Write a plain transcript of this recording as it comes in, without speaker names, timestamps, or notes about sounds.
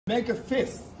Make a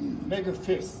fist. Make a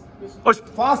fist. よし。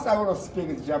 First, I will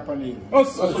speak Japanese. よ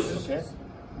し。 Okay?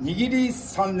 握り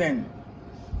3年。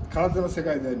体の世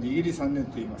界では握り3年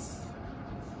と言います。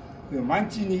でも毎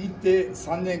日握って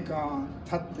3年間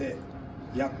経って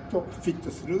やっとフィッ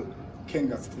トする剣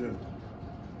が作れると。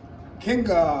剣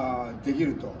ができ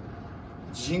ると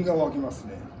自信が湧きます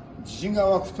ね。自信が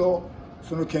湧くと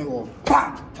その剣を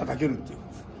バンと叩けるっていう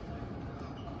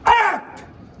あっ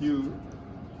という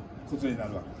ことにな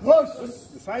るわけで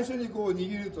す。最初にこう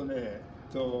握るとね、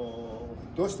ど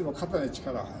うしても肩に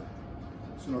力が入る。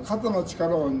その肩の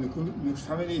力を抜く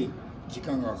ために時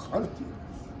間がかかるっていう。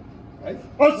Right?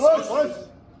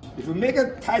 If you make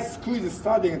a tight squeeze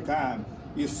starting time,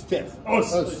 you step.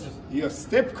 Your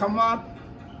step come up,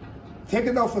 take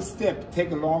it off a step,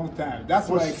 take a long time. That's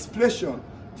why expression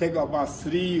take about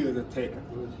 3 years to take it.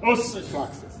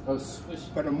 Praxis.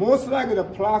 But most likely the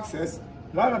praxis,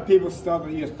 a lot of people start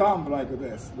with your thumb like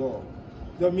this. Go.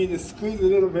 That means squeeze a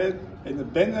little bit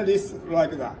and bend the wrist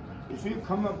like that. If you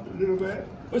come up a little bit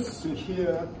to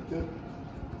here,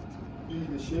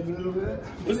 the shape a little bit.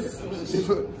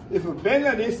 If you bend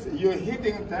the wrist, you're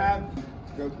hitting time.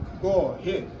 Go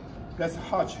hit. That's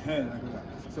hard hand like that.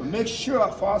 So make sure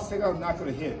first second not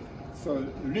going to hit. So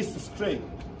wrist straight.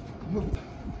 Move.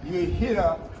 You hit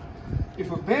if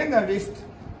you bend the wrist,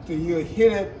 you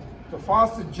hit it. The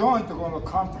first joint going to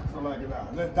contact like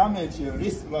that. Then damage your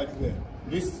wrist like that.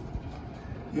 Wrist.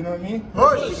 You know what I mean?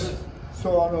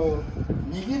 So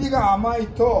握りが甘い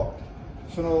と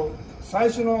その最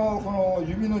初のこの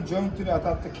指のジョイントに当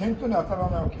たって剣とに当たら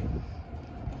ないわけ。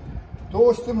ど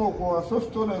うしてもこうそうす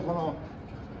るとねこの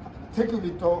手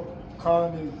首と体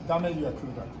にダメージが来る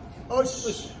から。よ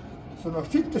し。そのフ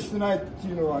ィットしてないって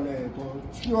いうのはねこ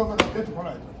う突き技が出てこ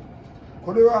ないと。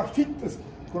これはフィット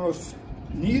この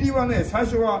握りはね最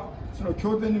初はその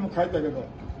経典にも書いたけど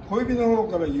小指の方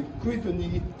からゆっくりと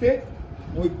握って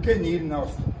もう一回握り直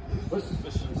すと。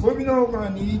小指の方か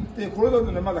ら握ってこれだ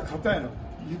とねまだ硬いの。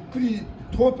ゆっくり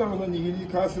トータルの握り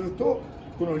からすると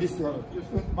このリストが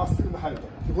まっすぐに入る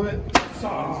と。これ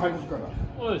さあ入るから。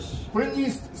これに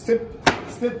ステ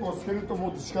ップをつけるとも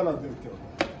っと力が出るって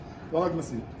わかりま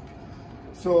す？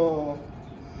 So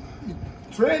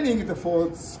training for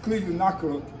squeeze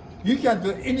knuckle, you can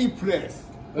do any place,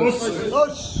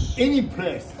 any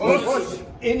place,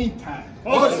 anytime,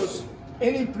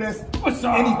 any place,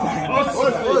 anytime.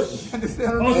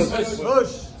 Understand?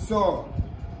 So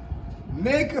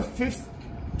make a fist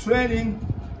training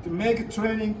to make a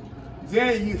training.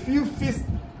 Then if you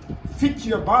fit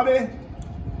your body,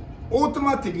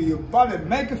 automatically your body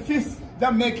make a fist.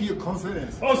 That make you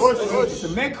confidence. So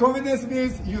make confidence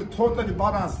means you totally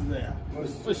balance there.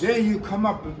 Then you come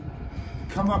up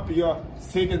your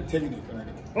Seiken technique.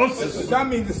 So that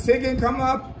means the Seiken come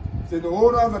up, then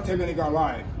all other technique are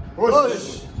alive.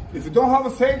 If you don't have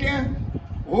a Seiken,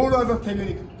 all other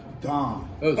technique down.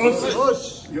 You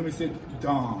may say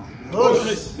down. Do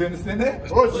you understand that?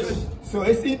 So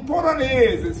it's important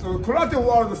is so karate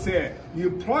world say you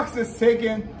practice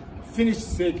Seiken, finish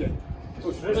Seiken. Do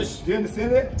you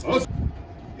understand it?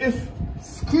 If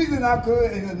squeeze the knuckle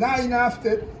is not enough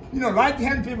that, right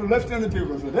hand people, left handed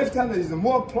people. So left handed is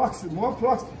more plexus like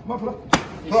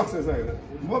that.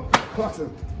 More plexus.